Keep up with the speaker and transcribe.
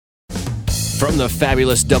From the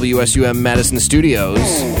fabulous WSUM Madison Studios,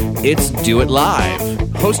 it's Do It Live,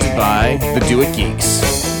 hosted by the Do It Geeks.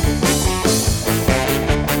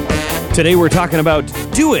 Today we're talking about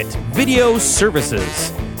Do It Video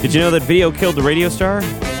Services. Did you know that video killed the radio star?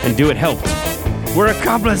 And Do It helped. We're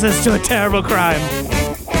accomplices to a terrible crime.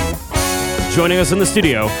 Joining us in the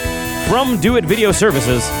studio, from Do It Video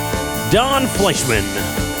Services, Don Fleischman.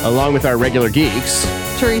 Along with our regular geeks,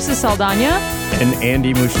 Teresa Saldana. And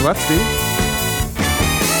Andy Mushlewski.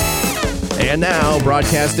 And now,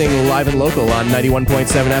 broadcasting live and local on 91.7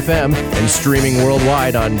 FM and streaming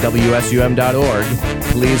worldwide on WSUM.org,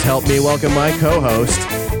 please help me welcome my co-host,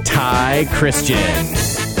 Ty Christian.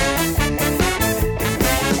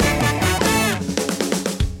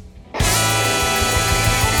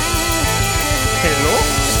 Hello?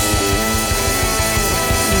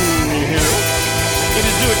 Hello? It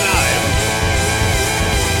is Do It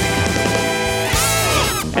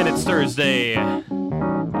Live. And it's Thursday,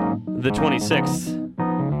 the 26th.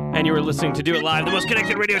 And you are listening to Do It Live, the most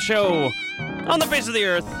connected radio show on the face of the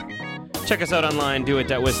earth. Check us out online,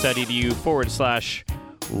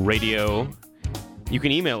 doit.wisc.edu/radio. You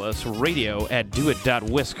can email us,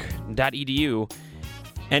 radio@doit.wisc.edu.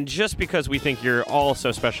 And just because we think you're all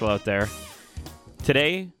so special out there,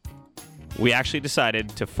 today, we actually decided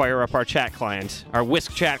to fire up our chat client, our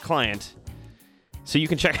Whisk chat client, so you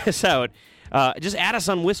can check us out. Just add us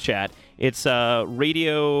on Whisk chat. It's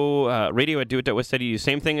radio@doit.wisc.edu.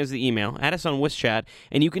 Same thing as the email. Add us on Whisk chat,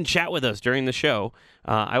 and you can chat with us during the show.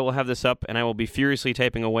 I will have this up, and I will be furiously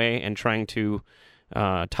typing away and trying to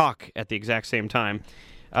talk at the exact same time.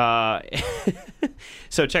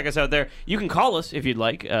 So check us out there. You can call us if you'd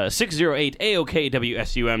like.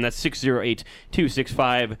 608-AOK-WSUM. That's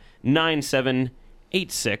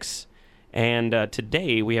 608-265-9786. And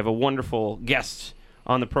today we have a wonderful guest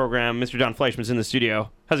on the program. Mr. Don Fleischman's in the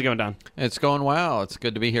studio. How's it going, Don? It's going well. It's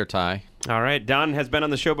good to be here, Ty. All right. Don has been on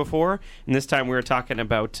the show before, and this time we were talking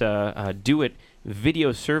about Do It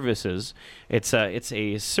Video Services. It's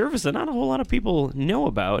a service that not a whole lot of people know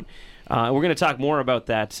about. We're going to talk more about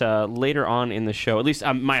that later on in the show. At least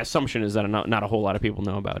my assumption is that not a whole lot of people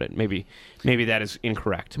know about it. Maybe that is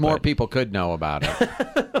incorrect. More people could know about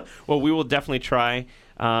it. Well, we will definitely try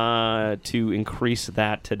to increase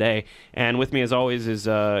that today. And with me, as always, is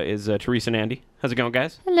Teresa and Andy. How's it going,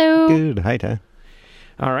 guys? Hello. Good. Hi, Ty.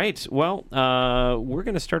 All right. Well, we're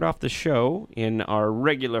going to start off the show in our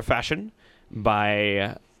regular fashion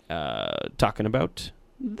by talking about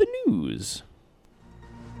the news.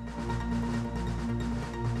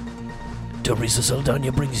 Teresa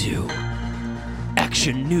Saldana brings you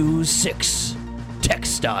Action News 6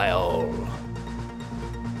 Textile.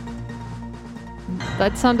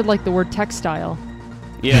 That sounded like the word textile.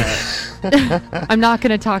 Yeah. I'm not going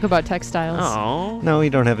to talk about textiles. Oh. No, you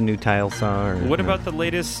don't have a new tile saw. Or, What no. about the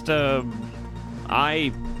latest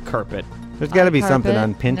eye carpet? There's got to be something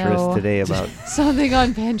on carpet? Pinterest No. today about. Something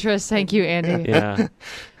on Pinterest. Thank you, Andy. Yeah.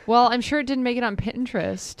 Well, I'm sure it didn't make it on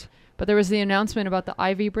Pinterest, but there was the announcement about the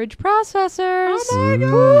Ivy Bridge processors. Oh my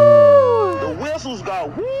God! The whistles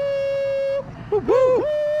go woo, Woo, woo.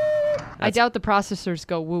 I doubt the processors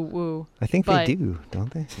go woo woo. I think But- they do,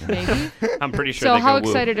 don't they? No. Maybe. I'm pretty sure So they how go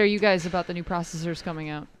woo. excited are you guys about the new processors coming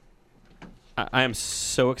out? I am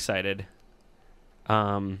so excited.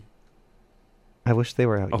 I wish they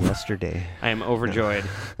were out Oh. yesterday. I am overjoyed.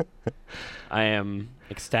 I am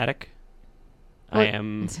ecstatic. I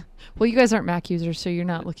am. Well, you guys aren't Mac users, so you're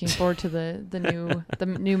not looking forward to the new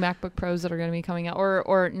MacBook Pros that are going to be coming out,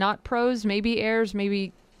 or not Pros, maybe Airs,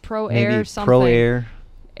 maybe Pro Maybe Air, something. Pro Air.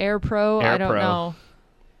 Air Pro, Air I don't Pro. know.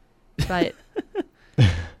 But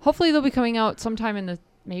hopefully they'll be coming out sometime in the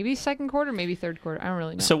maybe second quarter, maybe third quarter. I don't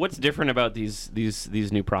really know. So what's different about these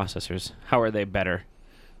new processors? How are they better?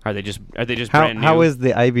 Are they just How brand new? how is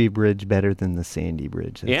the Ivy Bridge better than the Sandy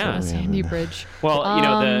Bridge? That's Yeah. what we have Sandy in the- Bridge. Well, you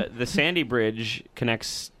know, the Sandy Bridge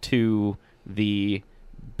connects to the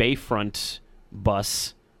Bayfront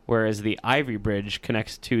bus, whereas the Ivy Bridge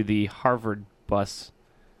connects to the Harvard bus.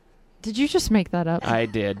 Did you just make that up? I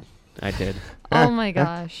did. Oh my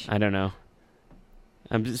gosh. I don't know.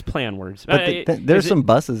 I'm just playing on words. But there's Is it- some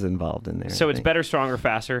buses involved in there. So I it's think. better, stronger,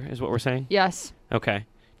 faster, is what we're saying. Yes. Okay.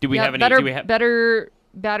 Do we Yeah, have any? better, Do we have? better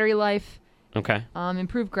battery life, Okay.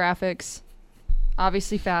 improved graphics,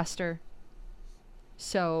 obviously faster.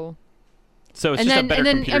 So So it's and just then a better and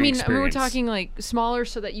then computing I mean we were experience. talking like smaller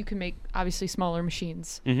so that you can make obviously smaller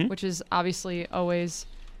machines, Mhm. which is obviously always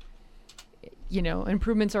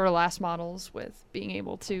improvements over last models with being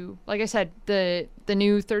able to, like I said, the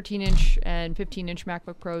new 13-inch and 15-inch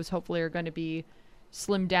MacBook Pros hopefully are going to be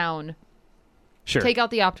slimmed down Sure. Take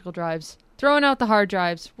out the optical drives, throwing out the hard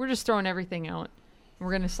drives. We're just throwing everything out. We're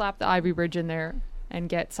going to slap the Ivy Bridge in there and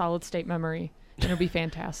get solid state memory. And it'll be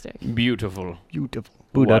fantastic. Beautiful. Beautiful.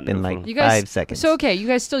 Boot up in like You guys, 5 seconds. So, okay, you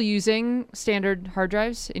guys still using standard hard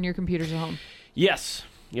drives in your computers at home? Yes.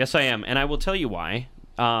 Yes, I am. And I will tell you why.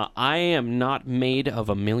 I am not made of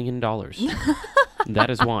 $1 million. That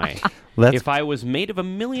is why. If I was made of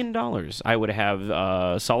 $1 million, I would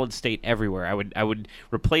have solid state everywhere.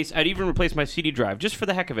 I'd even replace my CD drive just for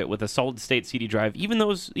the heck of it with a solid state CD drive, even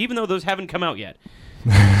though those haven't come out yet.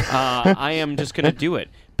 I am just going to do it.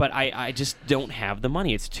 But I just don't have the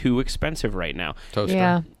money. It's too expensive right now. Toaster.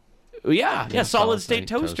 Yeah. Yeah, solid state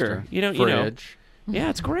toaster. Fridge.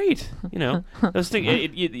 Yeah, it's great. Those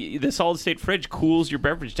things. The solid state fridge cools your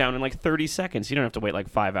beverage down in like 30 seconds. You don't have to wait like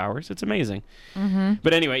 5 hours. It's amazing. Mm-hmm.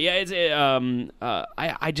 But anyway, yeah,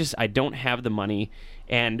 I don't have the money.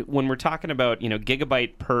 And when we're talking about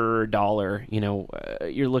gigabyte per dollar,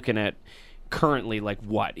 you're looking at currently like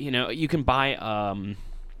what you can buy.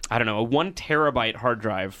 I don't know, a 1 terabyte hard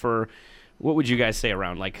drive for what would you guys say,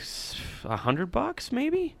 around like $100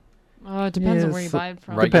 maybe? It depends on where you buy it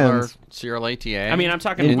from. Regular Depends. CRL-ATA. I mean, I'm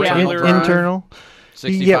talking Internal regular drive. internal.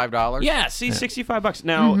 $65. Yeah, see, $65.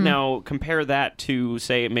 Now compare that to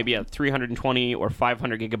say maybe a 320 or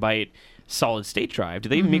 500 gigabyte solid state drive. Do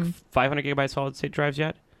they even make 500 gigabyte solid state drives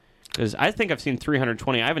yet? Because I think I've seen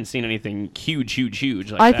 320. I haven't seen anything huge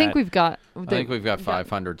like I that. think we've got. I think we've got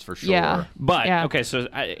 500s for sure. Yeah. But Yeah. okay, so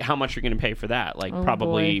how much are you going to pay for that? Like Oh,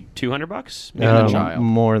 probably $200. Maybe the child.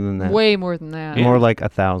 More than that. way more than that. More like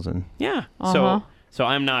 1,000. Yeah. Uh-huh. So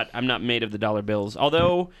I'm not made of the dollar bills.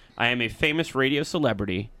 Although I am a famous radio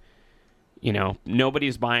celebrity.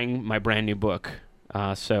 Nobody's buying my brand new book.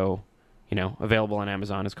 So available on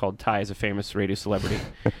Amazon. It's called Ty is a Famous Radio Celebrity.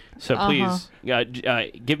 So please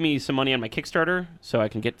give me some money on my Kickstarter so I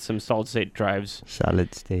can get some solid state drives.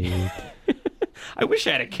 Solid state. I wish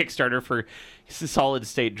I had a Kickstarter for solid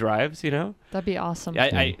state drives, That'd be awesome.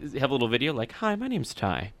 I have a little video like, hi, my name's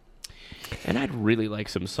Ty, and I'd really like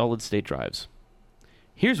some solid state drives.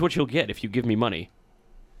 Here's what you'll get if you give me money.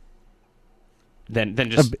 Then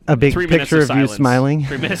just a big 3 minutes picture of of you silence. smiling.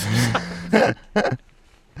 3 minutes of silence.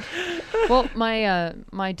 Well,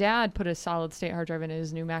 my dad put a solid state hard drive in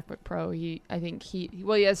his new MacBook Pro. He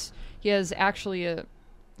has actually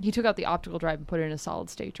he took out the optical drive and put it in a solid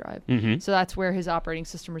state drive. Mm-hmm. So that's where his operating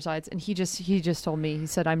system resides. And he just told me, he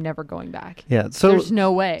said, I'm never going back. Yeah. So There's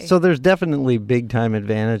no way. So there's definitely big time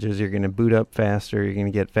advantages. You're going to boot up faster. You're going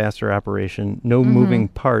to get faster operation. No moving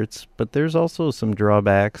parts. But there's also some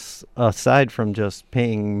drawbacks aside from just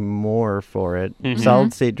paying more for it.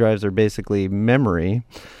 Solid state drives are basically memory.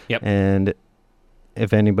 Yep. And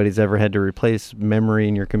if anybody's ever had to replace memory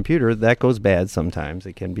in your computer, that goes bad sometimes.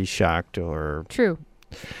 It can be shocked or... True.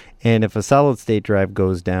 And if a solid state drive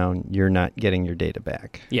goes down, you're not getting your data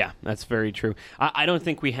back. Yeah, that's very true. I don't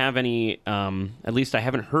think we have any, at least I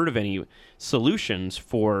haven't heard of any solutions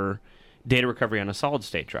for data recovery on a solid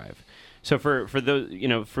state drive. So for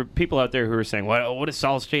those, for people out there who are saying, what is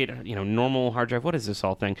solid state, normal hard drive, what is this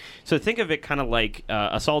all thing? So think of it kind of like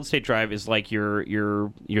a solid state drive is like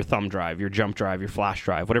your thumb drive, your jump drive, your flash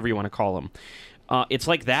drive, whatever you want to call them. It's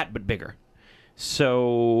like that, but bigger.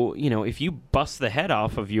 So, if you bust the head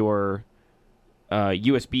off of your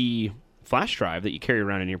USB flash drive that you carry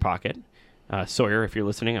around in your pocket, Sawyer, if you're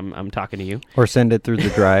listening, I'm talking to you. Or send it through the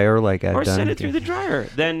dryer like I've done. Or send it through the dryer.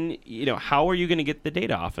 Then, how are you going to get the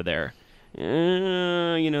data off of there?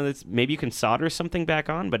 Maybe you can solder something back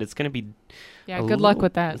on, but it's going to be... Yeah, good luck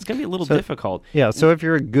with that. It's going to be a little difficult. Yeah, so if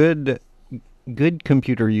you're a good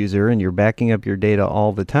computer user and you're backing up your data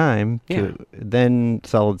all the time, then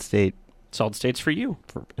solid state's for you.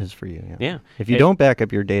 Is for you, yeah. Yeah. If you don't back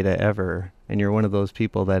up your data ever, and you're one of those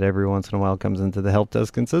people that every once in a while comes into the help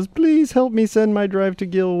desk and says, please help me send my drive to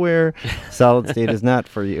Gilware, solid state is not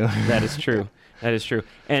for you. That is true. That is true.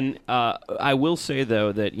 And I will say,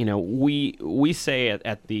 though, that, we say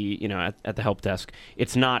at the help desk,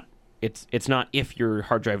 it's not if your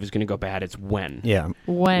hard drive is going to go bad, it's when. Yeah.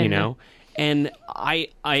 When. And I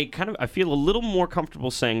feel a little more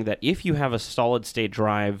comfortable saying that if you have a solid state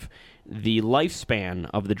drive, the lifespan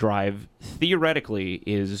of the drive theoretically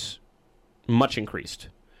is much increased.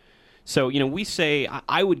 So, we say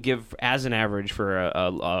I would give as an average for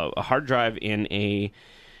a hard drive in a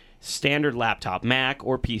standard laptop, Mac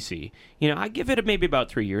or PC, I give it maybe about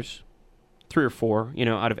 3 years, 3 or 4,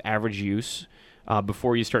 out of average use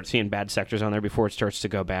before you start seeing bad sectors on there, before it starts to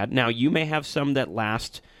go bad. Now, you may have some that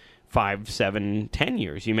last 5, 7, 10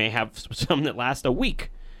 years. You may have some that last a week.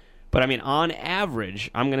 But, on average,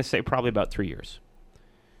 I'm going to say probably about 3 years.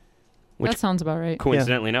 That sounds about right.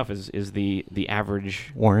 Coincidentally enough, is the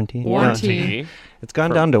average Warranty. warranty. It's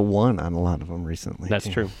gone down to 1 on a lot of them recently. That's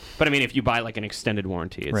true. But I mean, if you buy like an extended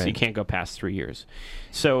warranty, you can't go past 3 years.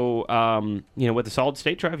 So, with the solid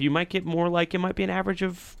state drive, you might get more like it might be an average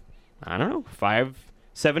of, I don't know, 5,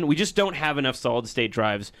 7. We just don't have enough solid state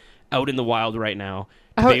drives out in the wild right now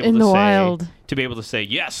to be able to say,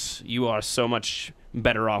 yes, you are so much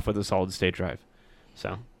better off with a solid state drive.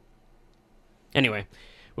 So, anyway.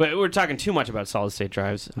 We're talking too much about solid-state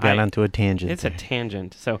drives. Got onto a tangent. It's a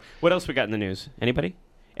tangent. So what else we got in the news? Anybody?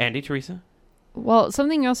 Andy, Teresa? Well,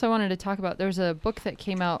 something else I wanted to talk about. There's a book that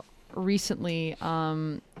came out recently.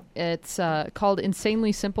 It's called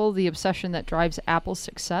Insanely Simple, The Obsession That Drives Apple's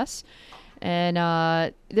Success.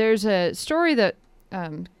 And there's a story that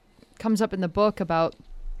comes up in the book about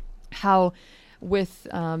how with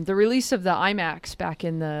the release of the iMacs back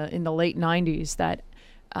in the late 90s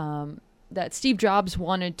that Steve Jobs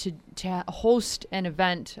wanted to host an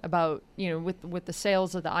event about, with the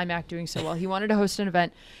sales of the iMac doing so well. He wanted to host an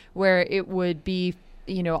event where it would be,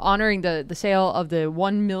 honoring the sale of the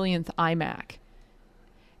 1 millionth iMac.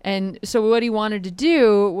 And so what he wanted to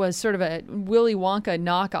do was sort of a Willy Wonka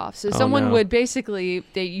knockoff. So someone would basically,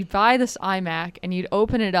 you'd buy this iMac and you'd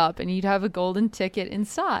open it up and you'd have a golden ticket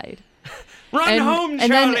inside. Run home,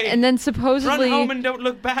 Charlie! And then supposedly... Run home and don't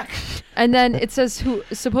look back. And then it says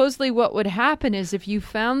supposedly what would happen is if you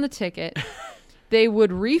found the ticket, they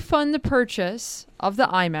would refund the purchase of the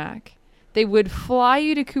iMac. They would fly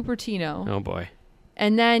you to Cupertino. Oh, boy.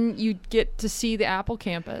 And then you'd get to see the Apple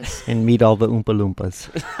campus. And meet all the Oompa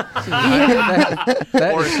Loompas.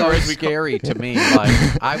 That is so scary to me. Like,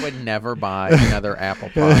 I would never buy another Apple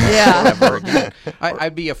product ever again.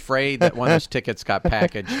 I'd be afraid that one of those tickets got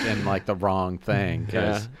packaged in, like, the wrong thing.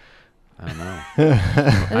 Because, I don't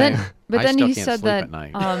know. But then he said that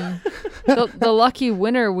the lucky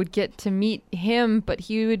winner would get to meet him, but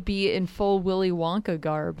he would be in full Willy Wonka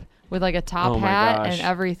garb. With like a top hat and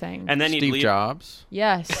everything. And then Steve Jobs?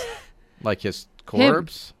 Yes. Like his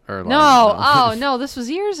corpse? Or like, no, this was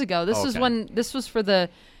years ago. This was when this was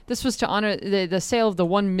to honor the sale of the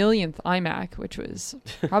 1 millionth iMac, which was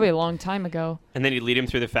probably a long time ago. And then he'd lead him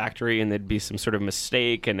through the factory and there'd be some sort of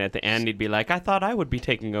mistake, and at the end he'd be like, I thought I would be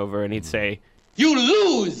taking over, and he'd say, You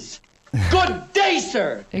lose! Good day,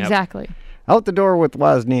 sir! Exactly. Out the door with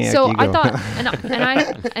Wozniak. So I thought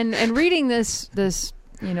and reading this this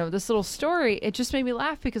little story, it just made me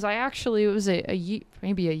laugh because it was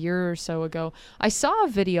maybe a year or so ago. I saw a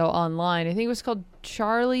video online. I think it was called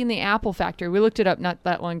Charlie and the Apple Factory. We looked it up not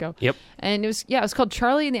that long ago. Yep. And it was called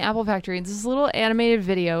Charlie and the Apple Factory. It's this little animated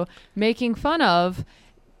video making fun of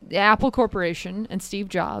the Apple Corporation and Steve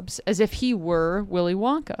Jobs as if he were Willy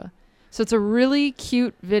Wonka. So it's a really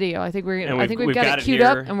cute video. I think we've got it queued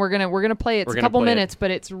up, and we're gonna play it. It's a couple minutes,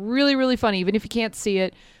 but it's really, really funny. Even if you can't see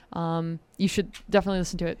it, you should definitely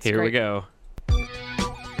listen to it. It's Here great. we go.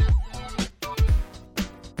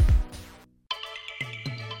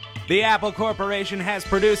 The Apple Corporation has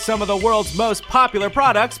produced some of the world's most popular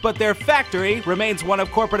products, but their factory remains one of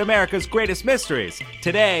corporate America's greatest mysteries.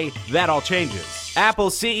 Today, that all changes. Apple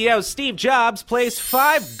CEO Steve Jobs placed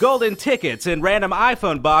 5 golden tickets in random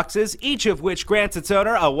iPhone boxes, each of which grants its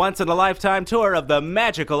owner a once-in-a-lifetime tour of the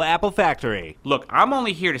magical Apple factory. Look, I'm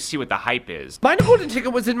only here to see what the hype is. My golden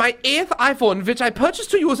ticket was in my 8th iPhone, which I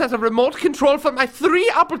purchased to use as a remote control for my 3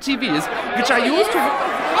 Apple TVs, which I used to...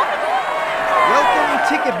 Welcome,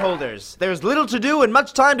 ticket holders. There's little to do and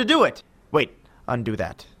much time to do it. Wait, undo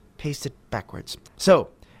that. Paste it backwards. So,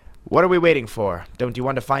 what are we waiting for? Don't you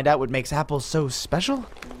want to find out what makes Apple so special?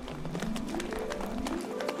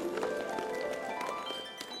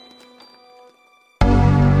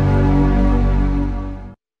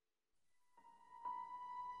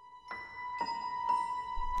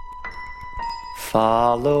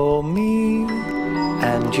 Follow me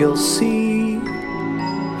and you'll see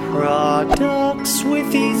products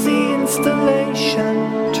with easy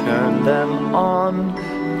installation. Turn them on,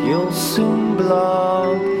 you'll soon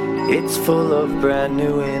blog. It's full of brand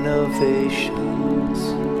new innovations.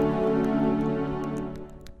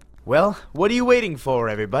 Well, what are you waiting for,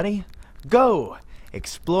 everybody? Go!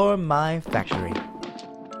 Explore my factory.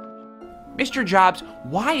 Mr. Jobs,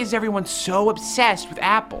 why is everyone so obsessed with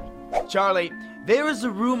Apple? Charlie, there is a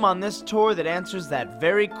room on this tour that answers that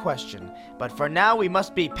very question. But for now, we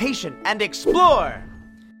must be patient and explore!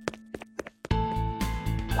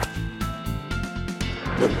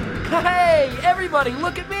 Hey, everybody,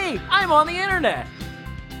 look at me! I'm on the internet!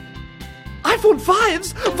 iPhone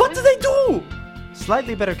 5s? What do they do?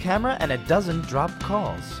 Slightly better camera and a dozen dropped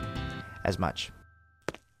calls. As much.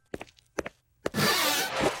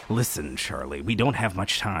 Listen, Charlie, we don't have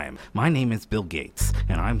much time. My name is Bill Gates,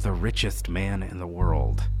 and I'm the richest man in the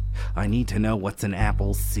world. I need to know what's in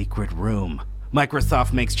Apple's secret room.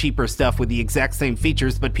 Microsoft makes cheaper stuff with the exact same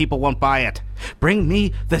features, but people won't buy it. Bring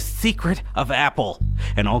me the secret of Apple,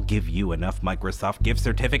 and I'll give you enough Microsoft gift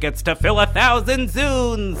certificates to fill 1,000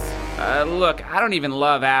 Zunes. Look, I don't even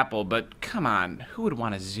love Apple, but come on, who would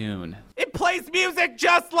want a Zune? It plays music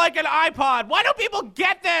just like an iPod. Why don't people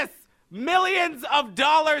get this? Millions of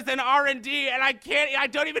dollars in R&D, and I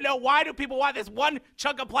don't even know why do people want this one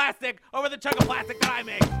chunk of plastic over the chunk of plastic that I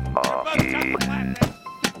make. They're both chunks of plastic.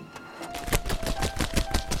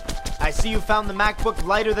 I see you found the MacBook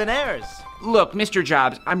lighter than airs. Look, Mr.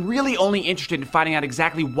 Jobs, I'm really only interested in finding out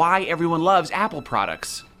exactly why everyone loves Apple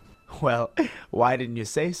products. Well, why didn't you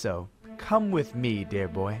say so? Come with me, dear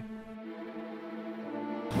boy.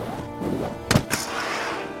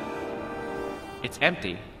 It's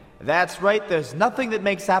empty. That's right, there's nothing that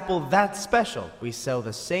makes Apple that special. We sell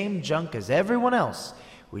the same junk as everyone else.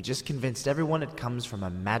 We just convinced everyone it comes from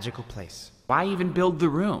a magical place. Why even build the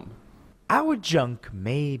room? Our junk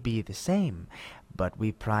may be the same, but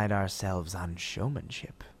we pride ourselves on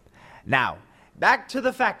showmanship. Now, back to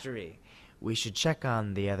the factory. We should check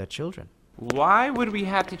on the other children. Why would we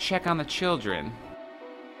have to check on the children?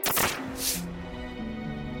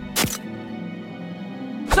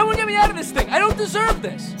 Someone get me out of this thing! I don't deserve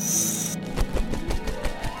this!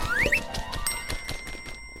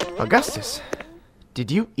 Augustus, did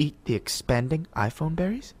you eat the expanding iPhone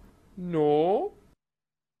berries? No.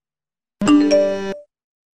 Oompa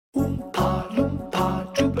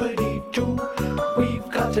loompa doobity-doo. We've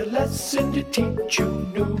got a lesson to teach you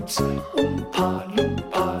noobs. Oompa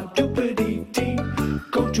loompa doobity-dee.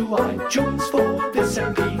 Go to iTunes for this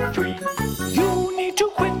MP3. You need to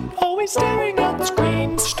quit always staring at screens.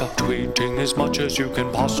 Stop tweeting as much as you can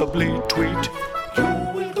possibly tweet. You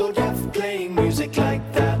will go deaf playing music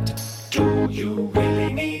like that. Do you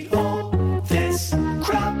really need all this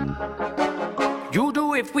crap? You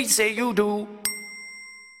do if we say you do.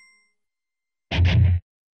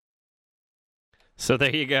 So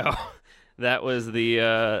there you go. That was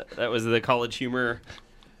the College Humor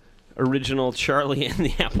original Charlie and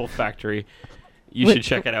the Apple Factory. You should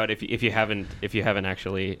check it out if you haven't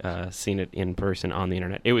actually seen it in person on the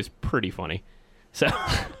internet. It was pretty funny. So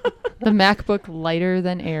the MacBook lighter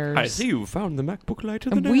than airs. I see you found the MacBook lighter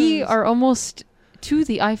than airs. We airs. are almost to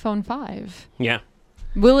the iPhone 5. Yeah.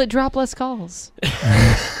 Will it drop less calls?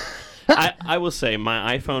 I will say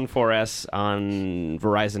my iPhone 4S on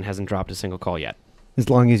Verizon hasn't dropped a single call yet. As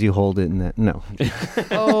long as you hold it in that, no.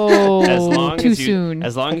 Oh, too soon.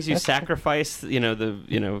 As long as you sacrifice,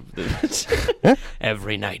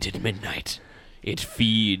 every night at midnight, it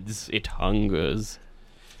feeds, it hungers.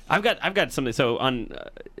 I've got something. So on,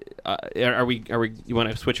 are we? You want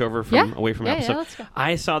to switch over from away from Apple? Yeah, let's go.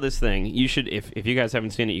 I saw this thing. You should, if you guys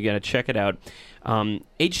haven't seen it, you got to check it out.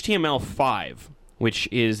 HTML5, which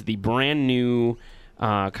is the brand new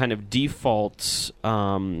kind of default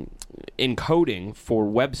encoding for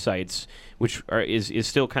websites, which is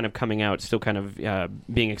still kind of coming out, still kind of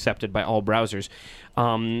being accepted by all browsers,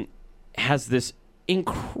 has this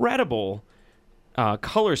incredible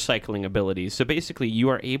color cycling abilities. So basically, you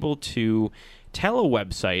are able to tell a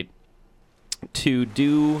website to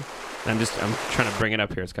do. I'm trying to bring it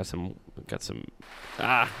up here. It's got some. All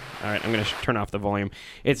right, I'm going to turn off the volume.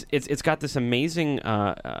 It's got this amazing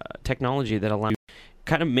technology that allows you to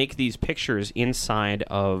kind of make these pictures inside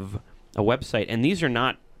of a website, and these are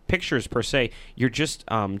not pictures per se. You're just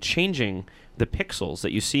changing the pixels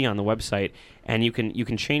that you see on the website, and you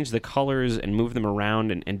can change the colors and move them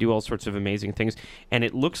around and do all sorts of amazing things. And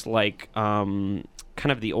it looks like kind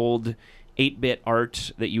of the old 8-bit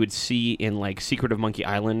art that you would see in like Secret of Monkey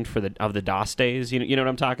Island of the DOS days. You know what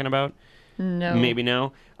I'm talking about? No. Maybe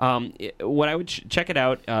no. What I would check it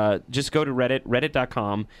out. Just go to Reddit,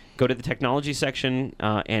 reddit.com. Go to the technology section,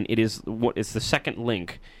 and it's the second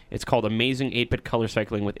link. It's called Amazing 8-Bit Color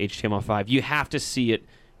Cycling with HTML5. You have to see it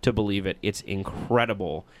to believe it. It's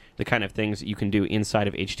incredible, the kind of things that you can do inside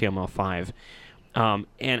of HTML5.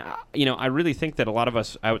 And I really think that a lot of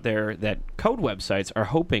us out there that code websites are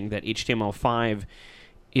hoping that HTML5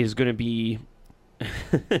 is going to be,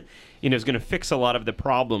 is going to fix a lot of the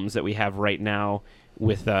problems that we have right now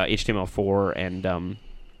with HTML4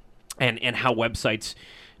 and how websites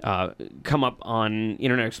come up on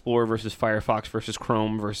Internet Explorer versus Firefox versus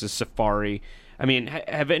Chrome versus Safari. I mean,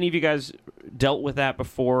 have any of you guys dealt with that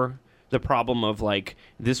before? The problem of like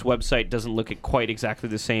this website doesn't look quite exactly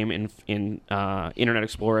the same in Internet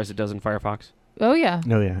Explorer as it does in Firefox. Oh, yeah.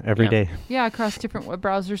 Oh, yeah. Every day. Yeah, across different web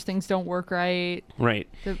browsers, things don't work right. Right.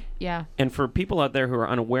 Yeah. And for people out there who are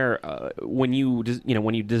unaware, when you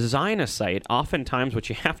design a site, oftentimes what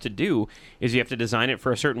you have to do is you have to design it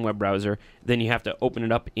for a certain web browser, then you have to open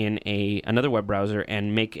it up in another web browser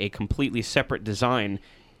and make a completely separate design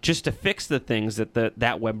just to fix the things that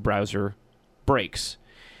that web browser breaks.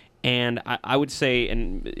 And I would say,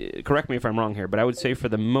 and correct me if I'm wrong here, but I would say for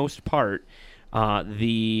the most part,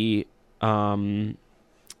 the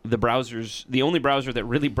browsers, the only browser that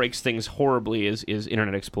really breaks things horribly is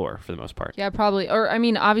Internet Explorer for the most part. Yeah, probably. Or, I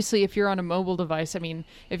mean, obviously, if you're on a mobile device, I mean,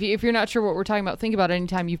 if you're not sure what we're talking about, think about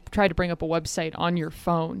anytime you've tried to bring up a website on your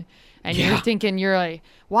phone. And you're thinking, you're like,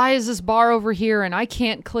 why is this bar over here and I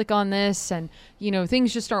can't click on this? And,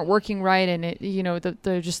 things just aren't working right. And,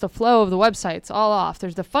 the flow of the website's all off.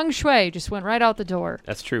 There's the feng shui just went right out the door.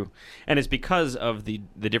 That's true. And it's because of the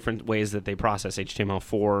different ways that they process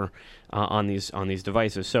HTML4 on these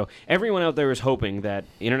devices. So everyone out there is hoping that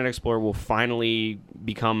Internet Explorer will finally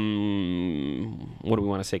become, what do we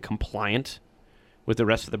want to say, compliant with the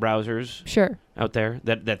rest of the browsers out there.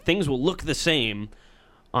 That things will look the same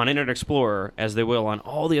on Internet Explorer as they will on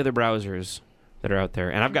all the other browsers that are out there.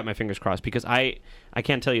 And I've got my fingers crossed because I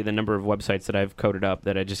can't tell you the number of websites that I've coded up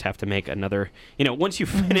that I just have to make another. Once you've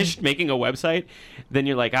finished making a website, then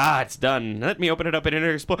you're like, it's done. Let me open it up in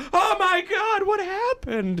Internet Explorer. Oh my God, what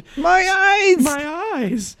happened? My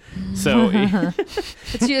eyes. So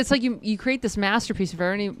it's like you create this masterpiece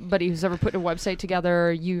for anybody who's ever put a website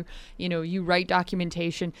together. You write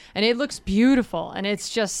documentation and it looks beautiful, and it's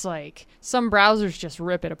just like some browsers just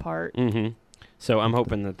rip it apart. Mm-hmm. So I'm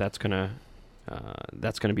hoping that's gonna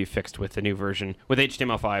be fixed with the new version, with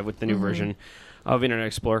HTML5, with the new version of Internet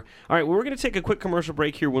Explorer. All right, well, we're going to take a quick commercial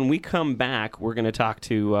break here. When we come back, we're going to talk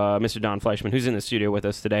to Mr. Don Fleischman, who's in the studio with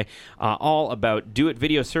us today, all about Do It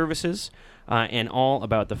Video Services and all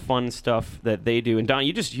about the fun stuff that they do. And Don,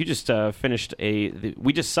 you just finished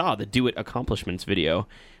we just saw the Do It Accomplishments video,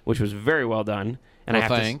 which was very well done. And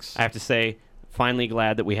thanks. I have to say, finally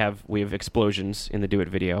glad that we have explosions in the Do It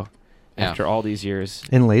video. After all these years.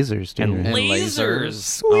 And lasers, too. And lasers.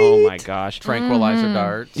 Sweet. Oh, my gosh. Tranquilizer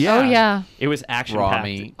darts. Yeah. Oh, yeah. It was action Raw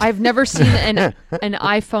meat. I've never seen an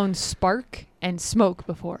iPhone spark and smoke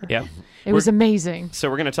before. Yep. It was amazing.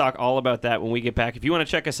 So we're going to talk all about that when we get back. If you want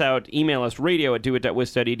to check us out, email us,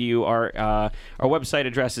 radio@doit.wis.edu. Our website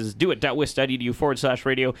address is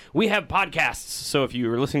doit.wis.edu/radio. We have podcasts. So if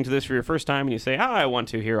you are listening to this for your first time and you say, I want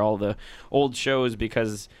to hear all the old shows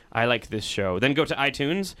because I like this show, then go to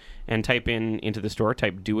iTunes and type into the store,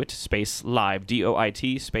 type DOIT space live,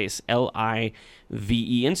 DOIT space LIVE,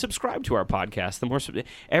 and subscribe to our podcast.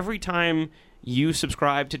 Every time you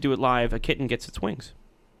subscribe to Do It Live, a kitten gets its wings.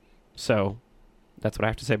 So that's what I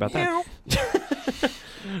have to say about that.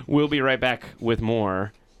 We'll be right back with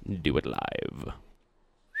more Do It Live.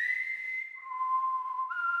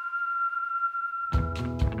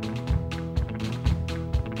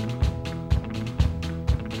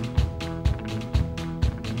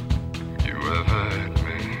 You have heard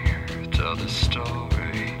me tell this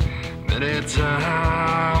story many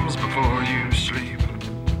times before you sleep.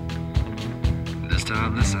 This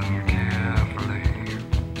time listen carefully,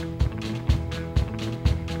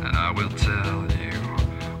 and I will tell you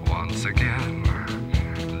once again.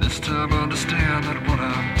 This time understand that what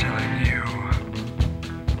I'm telling you,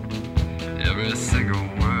 every single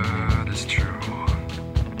word is true.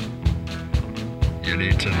 You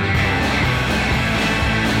need to know.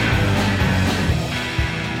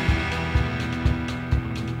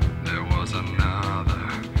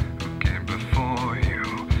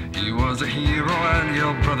 A hero and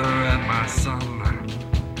your brother and my son.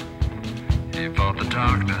 He fought the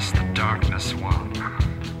darkness won.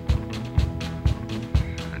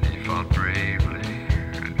 And he fought bravely,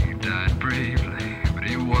 and he died bravely. But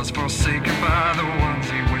he was forsaken by the ones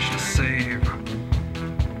he wished to save.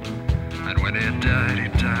 And when he died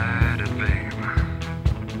in vain.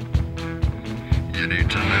 You need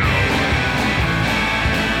to know.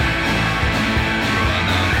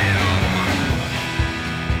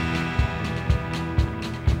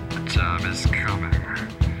 Time is coming,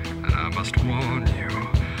 and I must warn you.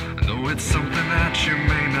 I know it's something that you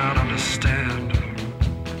may not understand.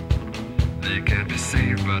 They can't be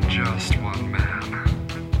saved by just one man.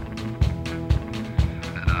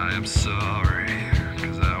 And I am sorry,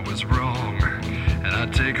 'cause I was wrong. And I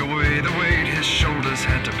take away the weight his shoulders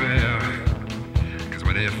had to bear. 'Cause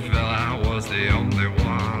when he fell, I was the only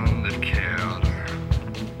one that cared.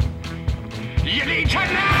 You need to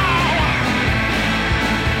know!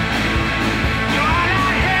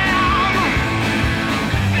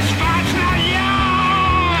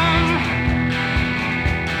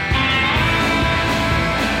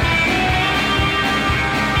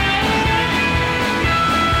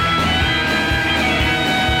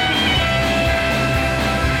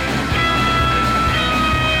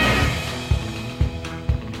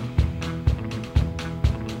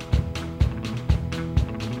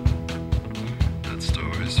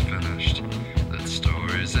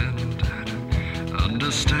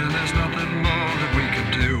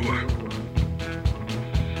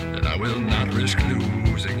 will not risk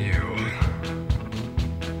losing you.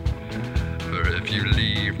 For if you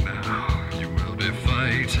leave now, you will be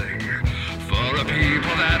fighting for a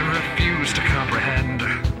people that refuse to comprehend.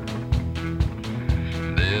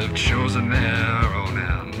 They've chosen their own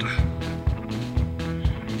end.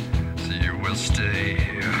 So you will stay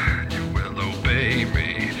here, you will obey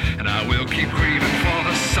me, and I will keep grieving for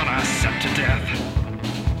the son I sent to death.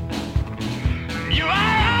 You are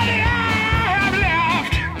all that I have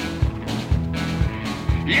left.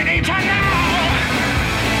 You need to know.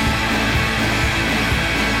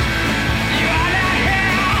 You are not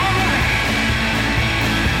him.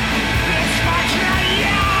 This much not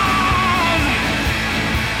yours.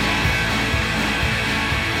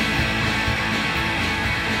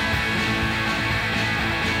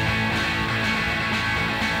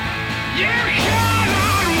 You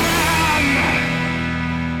cannot run.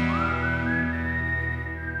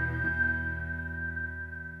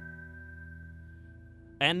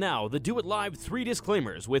 And now, the Do It Live 3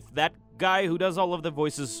 disclaimers with that guy who does all of the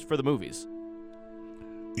voices for the movies.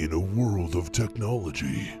 In a world of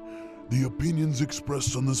technology, the opinions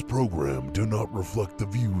expressed on this program do not reflect the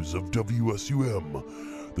views of WSUM,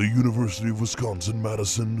 the University of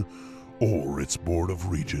Wisconsin-Madison, or its Board of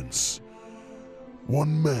Regents.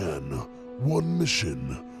 One man, one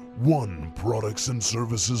mission, one products and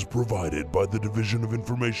services provided by the Division of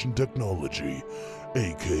Information Technology,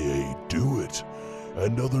 aka Do It,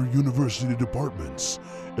 and other university departments,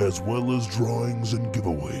 as well as drawings and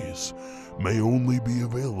giveaways, may only be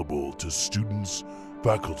available to students,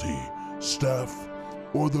 faculty, staff,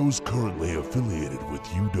 or those currently affiliated with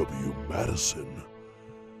UW-Madison.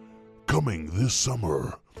 Coming this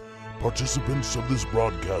summer, participants of this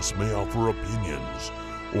broadcast may offer opinions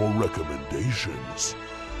or recommendations.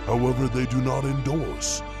 However, they do not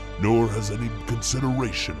endorse, nor has any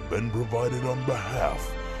consideration been provided on behalf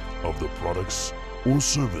of the products or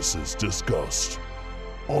services discussed.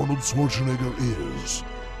 Arnold Schwarzenegger is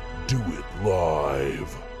Do It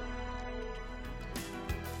Live.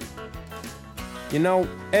 You know,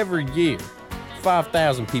 every year,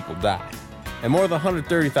 5,000 people die, and more than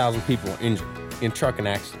 130,000 people are injured in trucking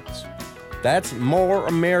accidents. That's more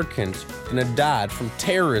Americans than have died from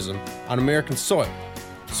terrorism on American soil.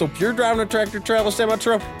 So if you're driving a tractor, trailer,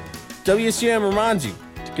 semi-truck, WSUM reminds you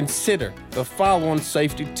to consider the following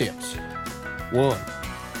safety tips. 1.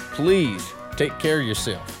 Please take care of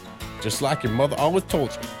yourself, just like your mother always told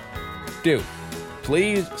you. 2.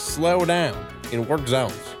 Please slow down in work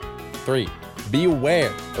zones. 3. Be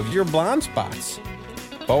aware of your blind spots.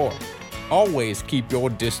 4. Always keep your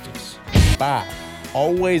distance. 5.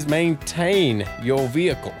 Always maintain your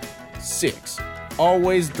vehicle. 6.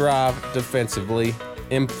 Always drive defensively.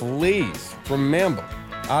 And please remember,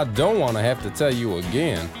 I don't want to have to tell you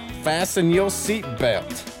again, fasten your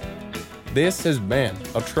seatbelt. This has been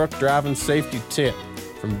a truck driving safety tip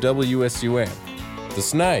from WSUM. The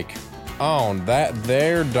snake on that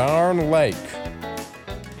there darn lake.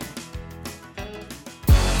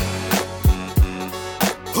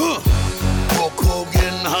 Hulk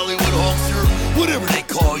Hogan, Hollywood Hulkster, whatever they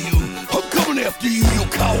call you, I'm coming after you, you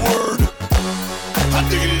coward. I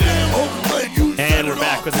think it damn Hulk leg you. And we're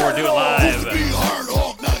back with more Do It Live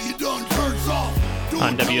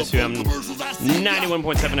on WSUM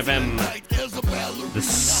 91.7 FM. The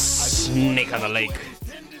snake on the lake.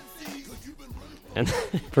 And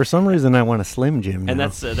for some reason, I want a Slim Jim now. And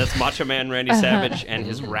that's Macho Man Randy Savage and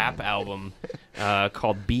his rap album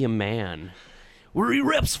called Be a Man, where he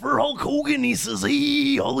reps for Hulk Hogan. He says,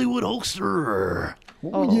 "Hey, Hollywood Hulkster."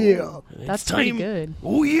 Oh, yeah. That's It's pretty time. good.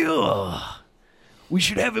 Oh, yeah. We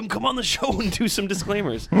should have him come on the show and do some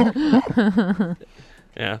disclaimers.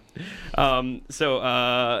 Yeah.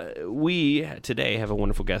 So we today have a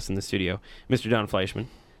wonderful guest in the studio, Mr. Don Fleischman.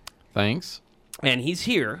 Thanks. And he's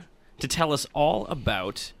here to tell us all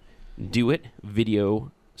about Do It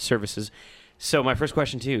Video Services. So my first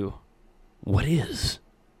question to you, what is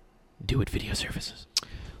Do It Video Services?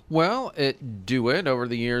 Well, at Do It, over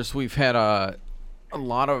the years, we've had a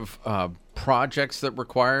lot of projects that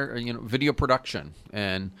require video production,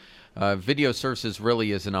 and video services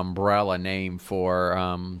really is an umbrella name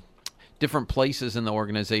for different places in the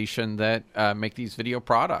organization that make these video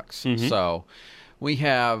products. Mm-hmm. So we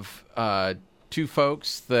have two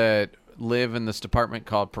folks that live in this department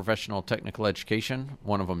called Professional Technical Education.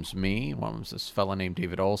 One of them's me. One of them's this fella named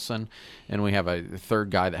David Olson. And we have a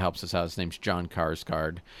third guy that helps us out. His name's John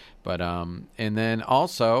Karsgaard. But and then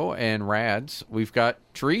also in RADS, we've got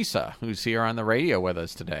Teresa, who's here on the radio with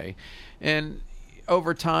us today. And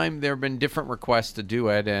over time, there have been different requests to do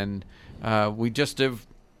it. And we just have,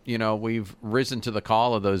 we've risen to the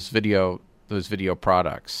call of those video those video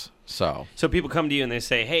products. So people come to you and they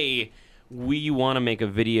say, "Hey, we want to make a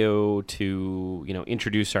video to,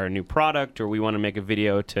 introduce our new product, or we want to make a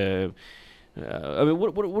video to."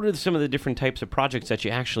 What are some of the different types of projects that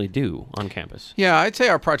you actually do on campus? Yeah, I'd say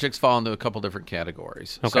our projects fall into a couple different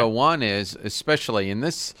categories. Okay. So one is, especially, and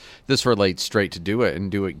this relates straight to Do It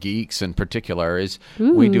and Do It Geeks in particular, is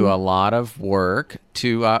we do a lot of work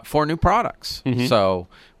for new products. Mm-hmm. So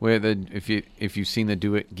if you've seen the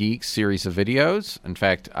Do It Geeks series of videos, in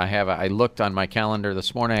fact, I looked on my calendar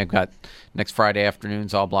this morning. I've got next Friday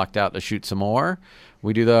afternoons all blocked out to shoot some more.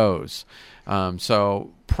 We do those.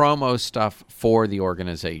 So promo stuff for the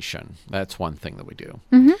organization. That's one thing that we do.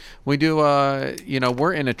 Mm-hmm. We do,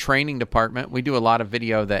 we're in a training department. We do a lot of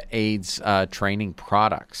video that aids training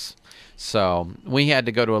products. So we had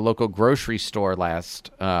to go to a local grocery store last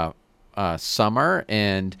summer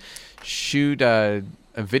and shoot a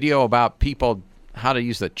video about people, how to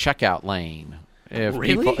use the checkout lane.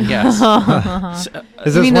 Really? People, yes.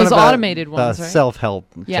 Is you mean one those automated ones, right?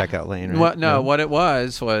 Self-help checkout lane, right? What it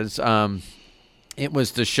was it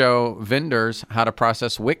was to show vendors how to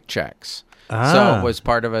process WIC checks. So it was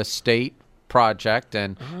part of a state project,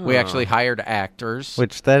 and we actually hired actors.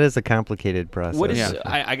 Which that is a complicated process. What is?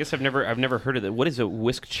 I guess I've never heard of that. What is a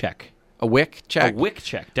WIC check? A WIC check. A WIC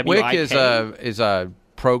check. WIC is a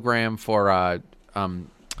program for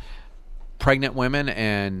pregnant women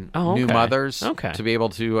and new mothers to be able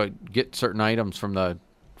to get certain items from the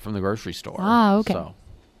grocery store. Ah, okay. So,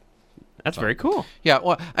 that's very cool. Yeah,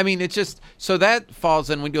 well, I mean, it's just so that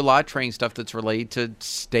falls in. We do a lot of training stuff that's related to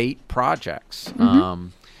state projects,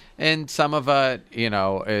 and some of it,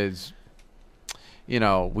 is.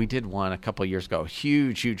 We did one a couple of years ago.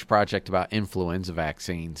 Huge project about influenza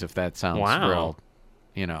vaccines. If that sounds real,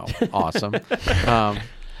 awesome.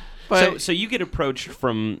 So you get approached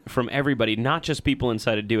from everybody, not just people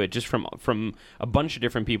inside of Do It, just from a bunch of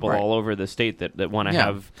different people all over the state that want to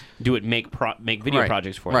have Do It make video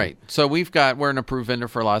projects for them. Right. So we're an approved vendor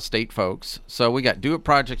for a lot of state folks. So we got Do It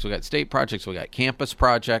projects, we got state projects, we got campus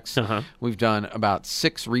projects. Uh-huh. We've done about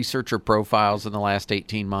 6 researcher profiles in the last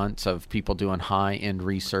 18 months of people doing high-end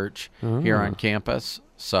research here on campus.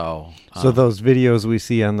 So those videos we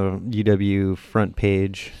see on the UW front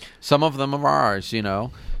page, some of them are ours,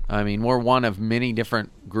 I mean, we're one of many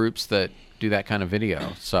different groups that do that kind of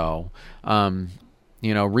video. So,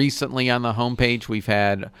 recently on the homepage, we've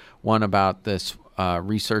had one about this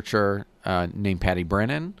researcher named Patty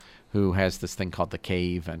Brennan, who has this thing called The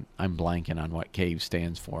Cave, and I'm blanking on what CAVE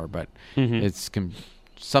stands for, but it's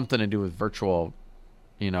something to do with virtual,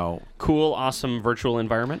 Cool, awesome virtual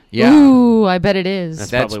environment? Yeah. Ooh, I bet it is.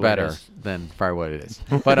 That's better than probably what it is.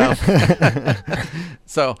 But,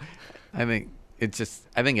 so, I think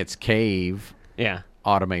it's CAVE. Yeah.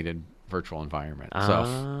 Automated virtual environment.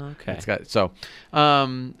 Okay. It's got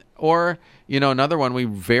another one we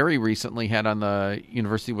very recently had on the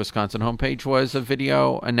University of Wisconsin homepage was a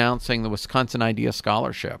video announcing the Wisconsin Idea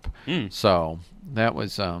Scholarship. So that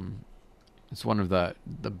was it's one of the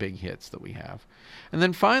big hits that we have. And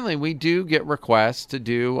then finally, we do get requests to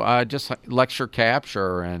do just lecture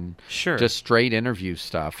capture and just straight interview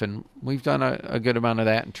stuff. And we've done a good amount of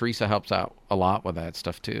that, and Teresa helps out a lot with that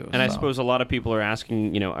stuff, too. And I suppose a lot of people are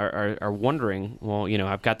asking, are wondering, well,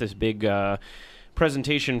 I've got this big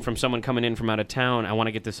presentation from someone coming in from out of town. I want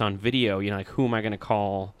to get this on video. Who am I going to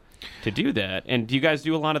call to do that? And do you guys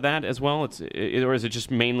do a lot of that as well? Or is it just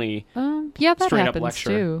mainly that straight happens up lecture?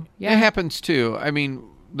 Too. Yeah. It happens, too. I mean,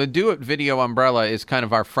 the Do It video umbrella is kind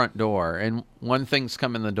of our front door. And when things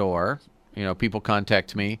come in the door, people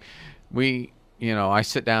contact me. I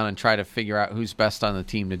sit down and try to figure out who's best on the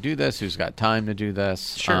team to do this, who's got time to do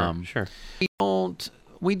this. Sure.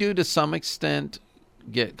 We do to some extent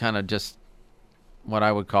get kind of just what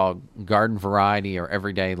I would call garden variety or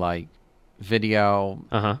everyday like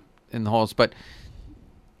video in the holes. But,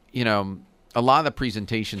 a lot of the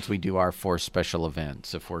presentations we do are for special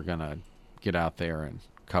events if we're going to get out there and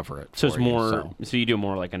cover it. So it's more. So you do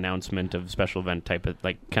more like announcement of special event type of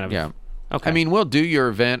Yeah. Okay. I mean, we'll do your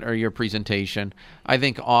event or your presentation. I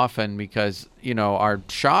think often because our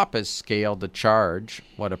shop is scaled to charge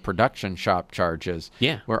what a production shop charges.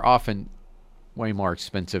 Yeah. We're often way more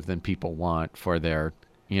expensive than people want for their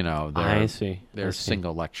I see.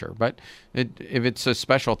 single lecture. But if it's a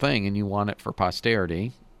special thing and you want it for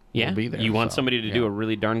posterity, we'll be there. You want somebody to do a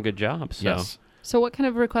really darn good job. So. Yes. So what kind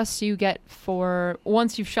of requests do you get for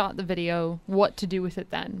once you've shot the video, what to do with it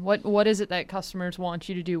then? What is it that customers want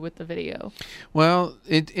you to do with the video? Well,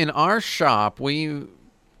 in our shop, we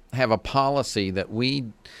have a policy that we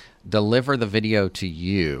deliver the video to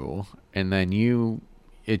you, and then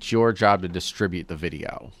it's your job to distribute the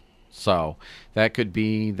video. So that could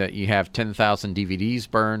be that you have 10,000 DVDs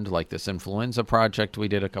burned, like this influenza project we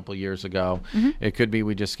did a couple years ago. It could be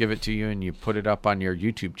we just give it to you and you put it up on your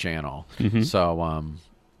YouTube channel. So,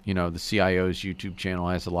 the CIO's YouTube channel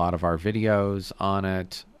has a lot of our videos on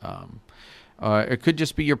it. It could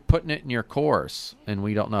just be you're putting it in your course, and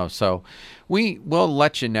we don't know. So we will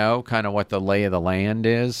let you know kind of what the lay of the land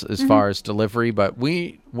is as far as delivery, but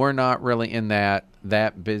we're not really in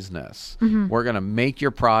that business. We're going to make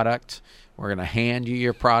your product. We're going to hand you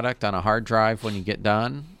your product on a hard drive when you get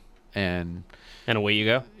done, and away you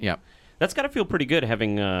go. Yeah. That's got to feel pretty good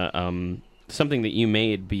having something that you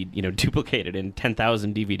made be duplicated in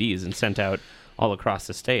 10,000 DVDs and sent out all across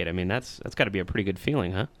the state. I mean, that's got to be a pretty good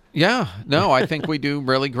feeling, huh? Yeah. No, I think we do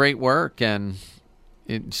really great work, and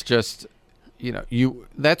it's just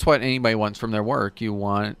that's what anybody wants from their work. You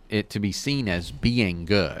want it to be seen as being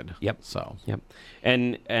good. Yep. So. Yep.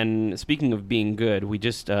 And speaking of being good, we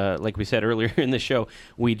just like we said earlier in the show,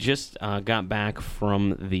 we just got back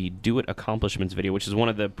from the Do It Accomplishments video, which is one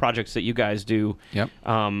of the projects that you guys do. Yep.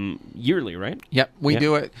 Yearly, right? Yep. We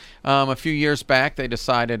do it. A few years back, they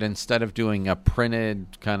decided instead of doing a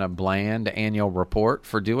printed kind of bland annual report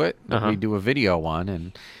for Do It, that we do a video one,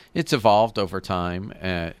 and it's evolved over time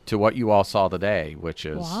to what you all saw today, which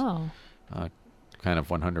is kind of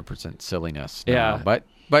 100% silliness. Yeah. But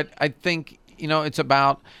I think, it's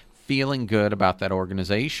about feeling good about that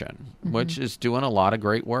organization, which is doing a lot of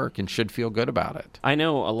great work and should feel good about it. I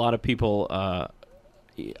know a lot of people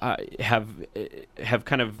have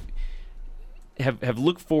kind of have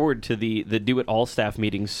looked forward to the Do It All staff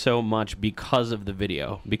meetings so much because of the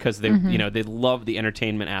video, because they they love the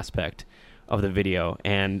entertainment aspect of the video,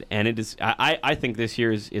 and it is I think this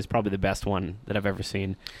year's is probably the best one that I've ever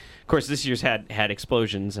seen. Of course, this year's had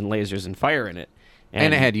explosions and lasers and fire in it.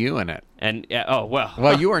 And it had you in it. And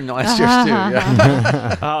well, you were in last year's too.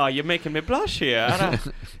 Yeah. Oh, you're making me blush here.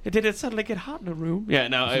 Did it suddenly get hot in the room? Yeah,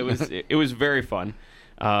 no, it was very fun.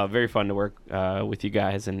 Very fun to work with you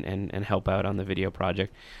guys and help out on the video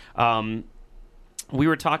project. We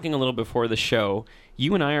were talking a little before the show.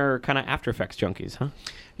 You and I are kind of After Effects junkies, huh?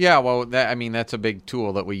 Yeah, well, that's a big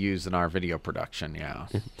tool that we use in our video production, yeah.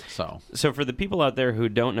 So for the people out there who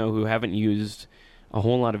don't know, who haven't used a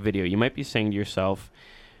whole lot of video, you might be saying to yourself,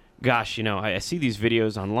 gosh, I see these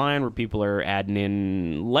videos online where people are adding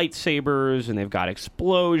in lightsabers and they've got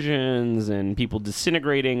explosions and people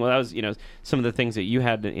disintegrating. Well, that was, some of the things that you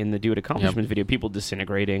had in the Do It Accomplishments video, people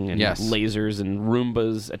disintegrating and lasers and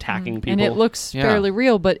Roombas attacking people. And it looks fairly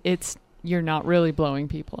real, but you're not really blowing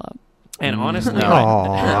people up. And honestly, and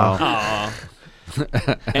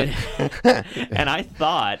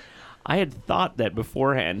I had thought that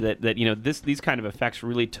beforehand that these kind of effects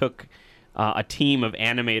really took a team of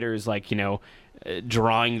animators,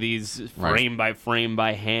 drawing these frame by frame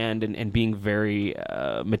by hand and being very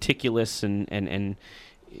meticulous and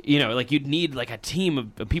you'd need a team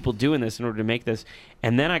of people doing this in order to make this.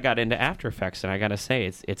 And then I got into After Effects, and I got to say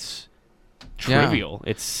it's trivial.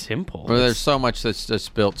 It's simple. Well, there's so much that's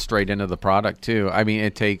just built straight into the product too. I mean,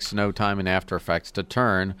 it takes no time in After Effects to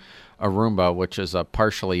turn a Roomba, which is a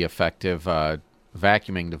partially effective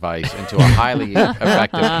vacuuming device, into a highly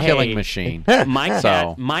effective killing machine.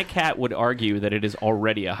 My cat would argue that it is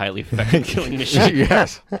already a highly effective killing machine.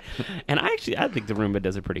 Yes. And I think the Roomba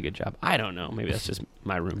does a pretty good job. I don't know. Maybe that's just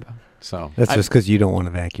my Roomba. So that's just because you don't want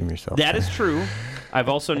to vacuum yourself. That is true. I've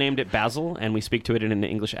also named it Basil, and we speak to it in an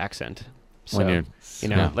English accent. So,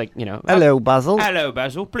 hello, Basil. Hello,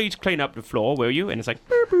 Basil. Please clean up the floor, will you? And it's like,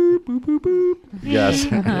 boop, boop, boop, boop, boop. Yes,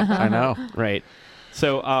 I know. Right.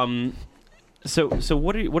 So, so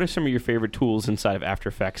what are some of your favorite tools inside of After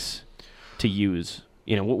Effects to use?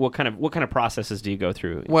 What kind of processes do you go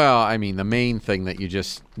through? Well, I mean, the main thing that you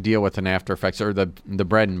just deal with in After Effects, or the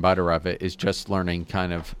bread and butter of it, is just learning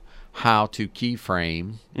kind of how to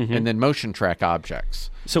keyframe and then motion track objects.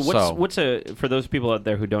 So what's for those people out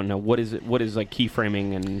there who don't know, what is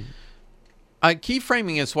keyframing? And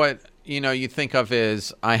keyframing is what you think of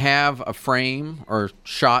as, I have a frame or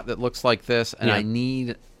shot that looks like this, and I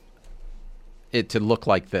need it to look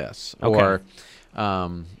like this. Okay.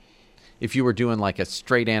 Or if you were doing like a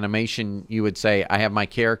straight animation, you would say, I have my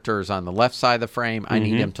characters on the left side of the frame. I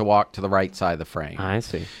need them to walk to the right side of the frame. I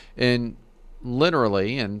see. And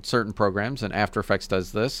literally, in certain programs, and After Effects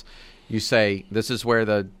does this, you say, this is where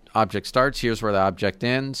the object starts, here's where the object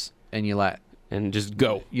ends, and you let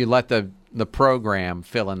the program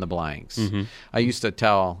fill in the blanks. I used to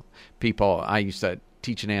tell people, I used to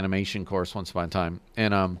teach an animation course once upon a time,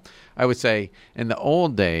 and I would say, in the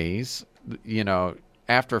old days,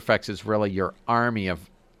 After Effects is really your army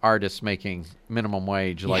of artists making minimum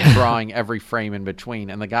wage, like drawing every frame in between,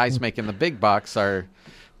 and the guys making the big bucks are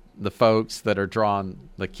the folks that are drawing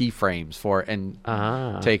the keyframes for it and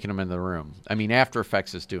taking them in the room. I mean, After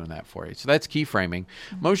Effects is doing that for you. So that's keyframing.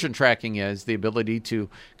 Motion tracking is the ability to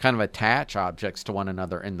kind of attach objects to one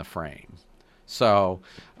another in the frame. So,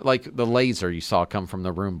 like the laser you saw come from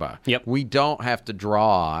the Roomba. Yep. We don't have to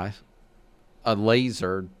draw a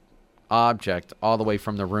laser object all the way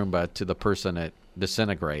from the Roomba to the person it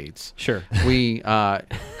disintegrates. Sure. We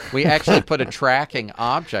actually put a tracking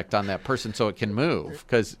object on that person so it can move,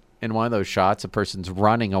 because in one of those shots, a person's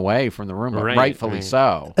running away from the Roomba, rightfully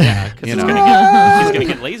so. Yeah, because he's going to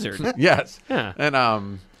get lasered. Yes. Yeah.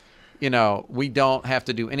 And, we don't have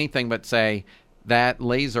to do anything but say that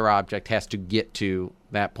laser object has to get to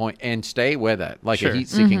that point and stay with it, like a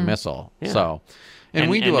heat-seeking missile. Yeah. So, and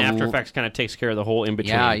we do After Effects kind of takes care of the whole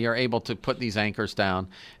in-between. Yeah, you're able to put these anchors down.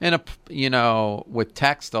 And, with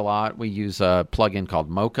text a lot, we use a plugin called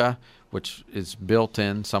Mocha, which is built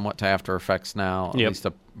in somewhat to After Effects now, at least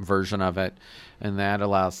a version of it. And that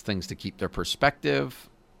allows things to keep their perspective,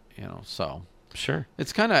 so. Sure.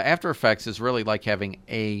 It's kind of, After Effects is really like having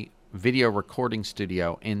a video recording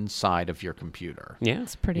studio inside of your computer. Yeah.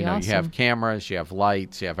 It's pretty awesome. You have cameras, you have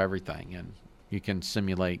lights, you have everything, and you can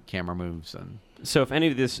simulate camera moves. And so if any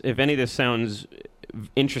of this sounds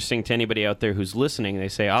interesting to anybody out there who's listening, they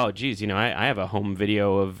say, oh, geez, I have a home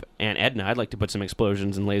video of Aunt Edna. I'd like to put some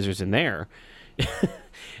explosions and lasers in there.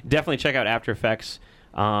 Definitely check out After Effects.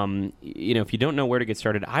 If you don't know where to get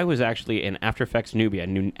started, I was actually an After Effects newbie. I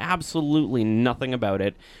knew absolutely nothing about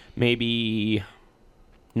it. Maybe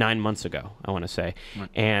 9 months ago, I want to say. Right.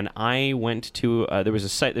 And I went to, there's a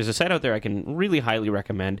site out there I can really highly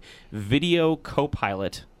recommend,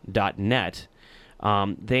 videocopilot.net.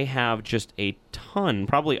 They have just a ton,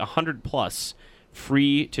 probably 100 plus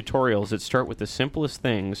free tutorials that start with the simplest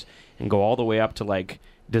things and go all the way up to like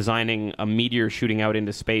designing a meteor shooting out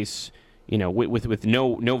into space, with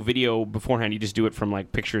no video beforehand. You just do it from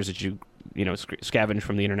like pictures that you scavenge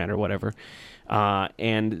from the internet or whatever.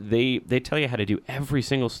 And they tell you how to do every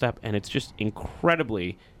single step, and it's just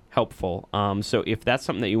incredibly helpful. So if that's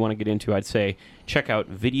something that you want to get into, I'd say check out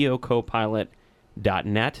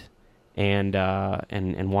videocopilot.net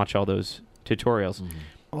and watch all those tutorials. Mm-hmm.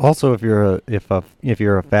 Also, if you're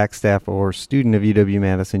a fac staff or student of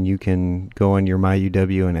UW-Madison, you can go on your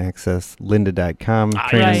MyUW and access lynda.com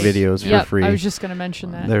training videos for free. I was just going to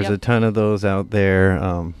mention that. There's a ton of those out there.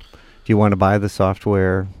 If you want to buy the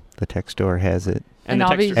software, the tech store has it. And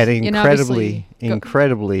at incredibly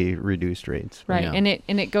reduced rates. Right, yeah.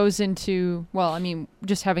 and it goes into,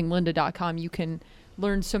 just having lynda.com, you can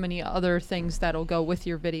learn so many other things that'll go with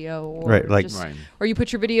your video, or or you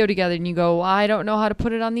put your video together and you go, I don't know how to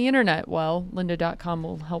put it on the internet. Well, lynda.com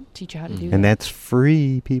will help teach you how to do that. And that's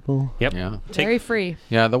free, people. Yep. Yeah. Very free.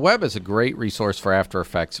 Yeah, the web is a great resource for After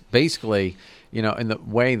Effects. Basically, in the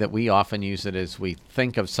way that we often use it is we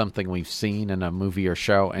think of something we've seen in a movie or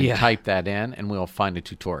show and type that in, and we'll find a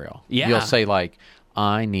tutorial. Yeah. You'll say, like,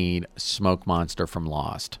 I need Smoke Monster from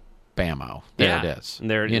Lost. Bammo. There it is. And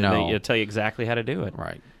it'll tell you exactly how to do it.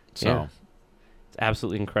 Right. So it's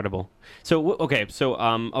absolutely incredible. So,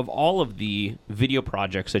 of all of the video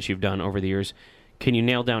projects that you've done over the years, can you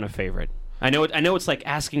nail down a favorite? I know it's like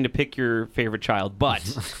asking to pick your favorite child,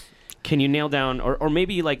 but can you nail down, or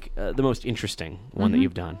maybe like the most interesting one that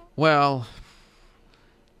you've done? Well,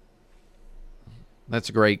 it's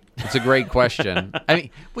a great question. I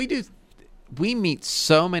mean, we meet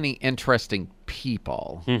so many interesting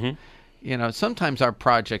people. Mm-hmm. Sometimes our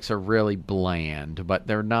projects are really bland, but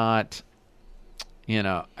they're not, they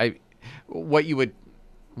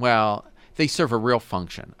serve a real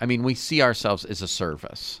function. I mean, we see ourselves as a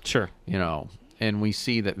service. Sure. And we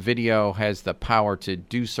see that video has the power to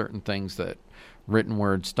do certain things that written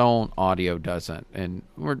words don't, audio doesn't. And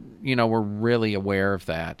we're really aware of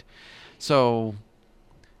that. So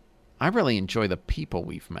I really enjoy the people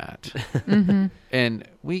we've met. Mm-hmm. And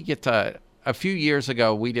we get to, a few years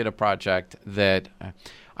ago, we did a project that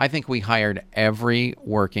I think we hired every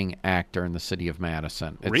working actor in the city of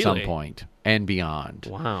Madison at some point and beyond.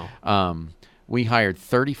 Wow. We hired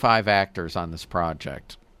 35 actors on this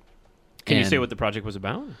project. Can you say what the project was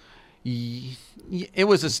about? It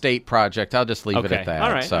was a state project. I'll just leave it at that.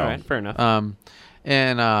 All right, fair enough.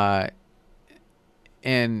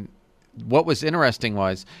 And what was interesting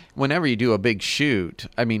was whenever you do a big shoot,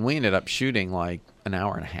 I mean, we ended up shooting like an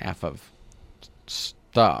hour and a half of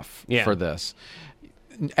stuff for this.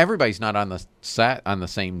 everybody's not on the set on the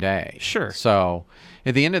same day. Sure. So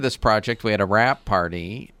at the end of this project, we had a wrap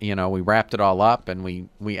party. You know, we wrapped it all up, and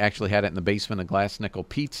we actually had it in the basement of Glass Nickel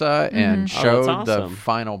Pizza and showed that's the awesome.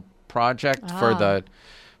 final project for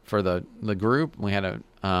the group. We had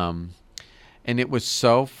and it was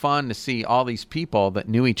so fun to see all these people that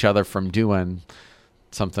knew each other from doing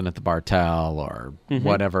something at the Bartel or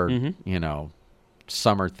whatever, you know,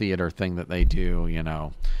 summer theater thing that they do, you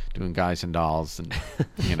know, doing Guys and Dolls and,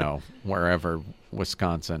 you know, wherever,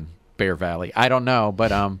 Wisconsin, Bear Valley. I don't know,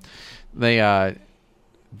 but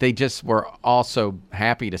they just were all so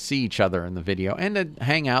happy to see each other in the video and to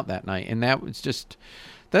hang out that night. And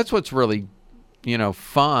that's what's really, you know,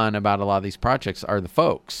 fun about a lot of these projects are the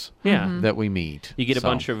folks that we meet. You get a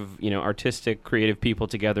bunch of, you know, artistic, creative people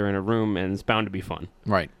together in a room, and it's bound to be fun.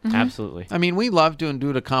 Right. Absolutely. I mean, we love doing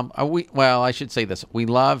well, I should say this. We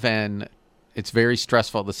love, and it's very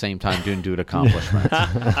stressful at the same time, doing dude accomplishments.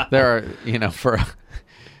 There are, you know, for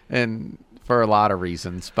a lot of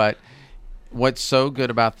reasons. But what's so good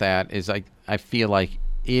about that is I feel like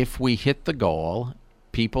if we hit the goal,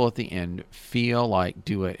 people at the end feel like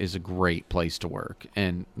Do It is a great place to work,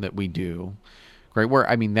 and that we do great work.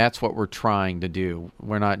 I mean, that's what we're trying to do.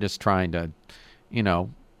 We're not just trying to, you know,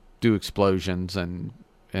 do explosions and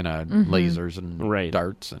lasers and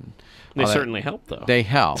darts, and they certainly help, though. They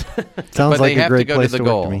help. Sounds but like they a have great to go place to the to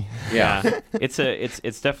goal. work to me. Yeah, it's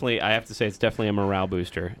definitely. I have to say, it's definitely a morale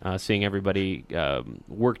booster. Seeing everybody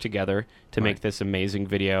work together to make this amazing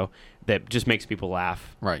video that just makes people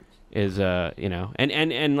laugh. Right. Is you know,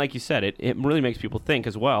 and like you said, it really makes people think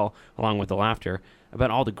as well, along with the laughter, about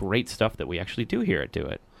all the great stuff that we actually do here at Do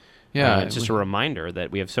It. Yeah, it's just a reminder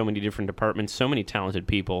that we have so many different departments, so many talented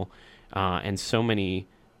people, and so many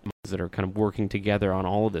that are kind of working together on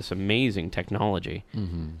all of this amazing technology.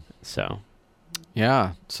 So,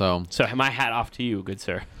 yeah, so my hat off to you, good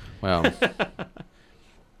sir. Well,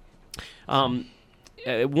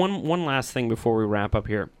 one last thing before we wrap up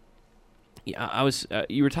here. Yeah,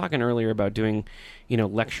 you were talking earlier about doing, you know,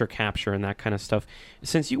 lecture capture and that kind of stuff.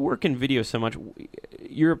 Since you work in video so much,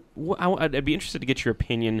 I'd be interested to get your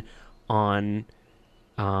opinion on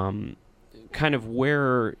kind of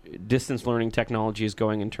where distance learning technology is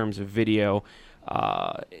going in terms of video.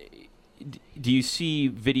 Do you see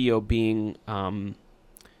video being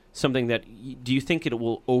something that, do you think it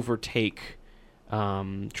will overtake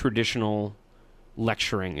traditional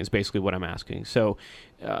lecturing is basically what I'm asking. So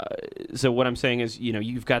what I'm saying is, you know,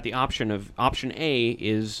 you've got the option A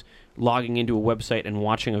is logging into a website and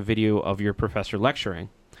watching a video of your professor lecturing.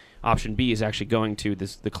 Option B is actually going to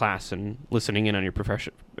the class and listening in on your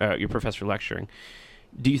professor lecturing.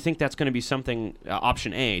 Do you think that's going to be something,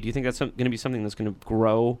 option A, do you think that's going to be something that's going to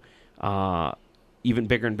grow even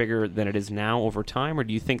bigger and bigger than it is now over time? Or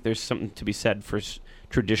do you think there's something to be said for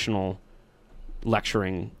traditional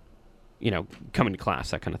lecturing, you know, coming to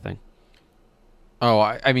class, that kind of thing? Oh,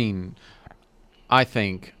 I mean, I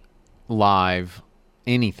think live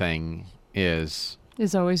anything is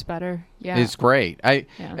always better. Yeah, it's great. And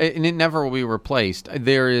it never will be replaced.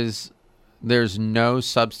 There's no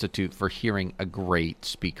substitute for hearing a great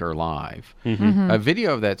speaker live. A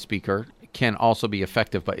video of that speaker can also be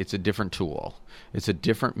effective, but it's a different tool. It's a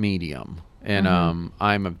different medium, and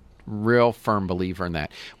I'm a real firm believer in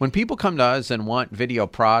that. When people come to us and want video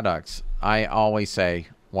products, I always say,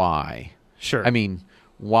 why? Sure. I mean,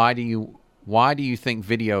 why do you think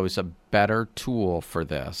video is a better tool for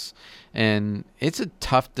this? And it's a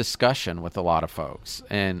tough discussion with a lot of folks.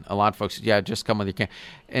 And a lot of folks, just come with your camera.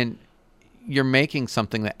 And you're making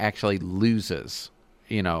something that actually loses,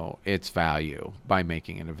 you know, its value by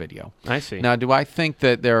making it a video. I see. Now, do I think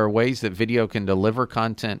that there are ways that video can deliver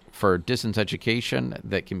content for distance education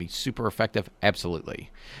that can be super effective? Absolutely.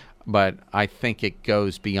 But I think it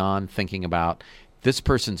goes beyond thinking about, this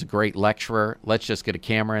person's a great lecturer, let's just get a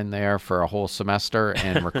camera in there for a whole semester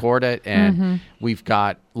and record it, and we've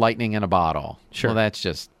got lightning in a bottle. Sure. Well, that's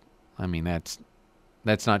just, I mean, that's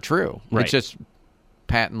not true. Right. It's just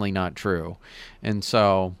patently not true. And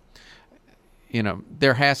so, you know,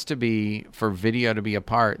 there has to be, for video to be a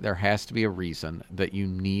part, there has to be a reason that you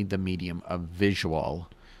need the medium of visual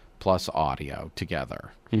plus audio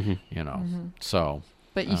together, you know, so.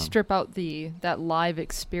 But you strip out that live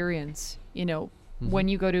experience, you know, when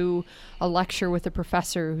you go to a lecture with a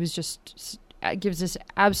professor who's just gives this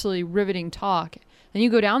absolutely riveting talk, and you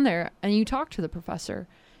go down there and you talk to the professor,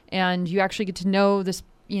 and you actually get to know this,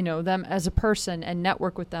 you know, them as a person and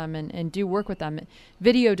network with them and do work with them.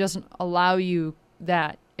 Video doesn't allow you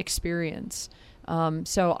that experience.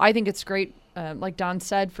 So I think it's great, like Don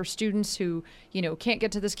said, for students who, you know, can't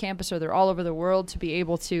get to this campus or they're all over the world, to be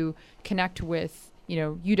able to connect with,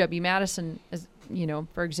 UW-Madison, as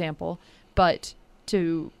for example, but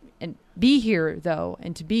to be here though,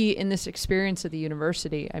 and to be in this experience of the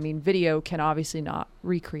university, I mean, video can obviously not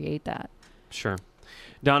recreate that. Sure.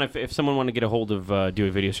 Don, if someone wanted to get a hold of Do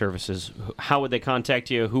It Video Services, how would they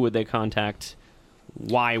contact you? Who would they contact?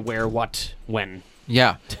 Why, where, what, when?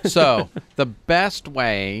 Yeah. So the best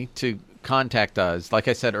way to contact us, like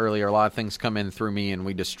I said earlier, a lot of things come in through me and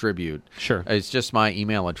we distribute. Sure. It's just my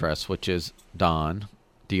email address, which is Don,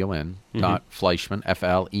 D-O-N, dot Fleischman,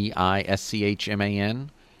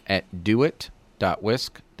 F-L-E-I-S-C-H-M-A-N, at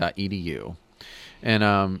doit.wisc.edu. And,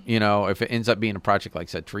 if it ends up being a project, like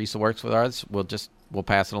I said, Teresa works with us, we'll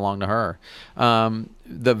pass it along to her.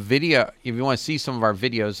 The video, if you want to see some of our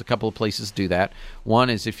videos, a couple of places do that. One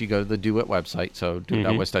is if you go to the Do It website, so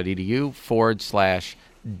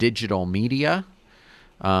doit.wisc.edu/digital media.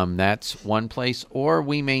 That's one place. Or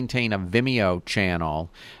we maintain a Vimeo channel.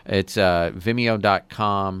 It's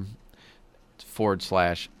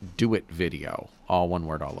vimeo.com/doitvideo. All one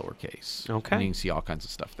word, all lowercase. Okay. And you can see all kinds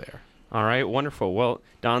of stuff there. All right, wonderful. Well,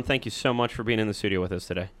 Don, thank you so much for being in the studio with us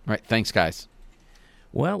today. All right, thanks, guys.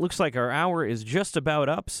 Well, it looks like our hour is just about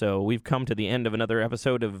up, so we've come to the end of another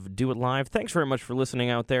episode of Do It Live. Thanks very much for listening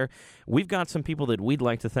out there. We've got some people that we'd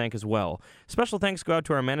like to thank as well. Special thanks go out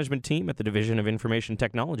to our management team at the Division of Information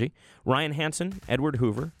Technology, Ryan Hansen, Edward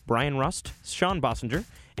Hoover, Brian Rust, Sean Bossinger,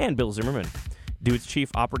 and Bill Zimmerman. Do It's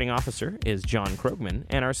Chief Operating Officer is John Krogman,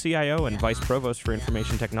 and our CIO and Vice Provost for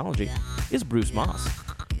Information Technology is Bruce Moss.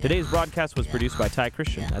 Today's broadcast was produced by Ty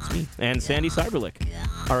Christian, that's me, and Sandy Cyberlick.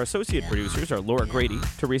 Our associate producers are Laura Grady,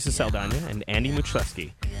 Teresa Saldana, and Andy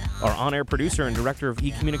Muchlewski. Our on-air producer and director of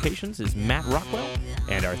e-communications is Matt Rockwell,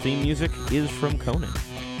 and our theme music is from Conan.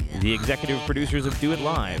 The executive producers of Do It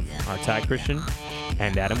Live are Ty Christian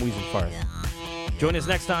and Adam Wiesenfarth. Join us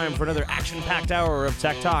next time for another action-packed hour of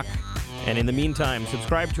Tech Talk. And in the meantime,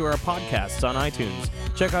 subscribe to our podcasts on iTunes.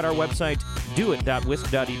 Check out our website,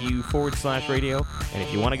 doit.wisc.edu/radio. And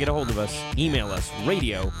if you want to get a hold of us, email us,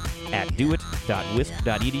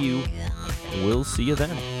 radio@doit.wisc.edu. We'll see you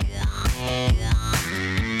then.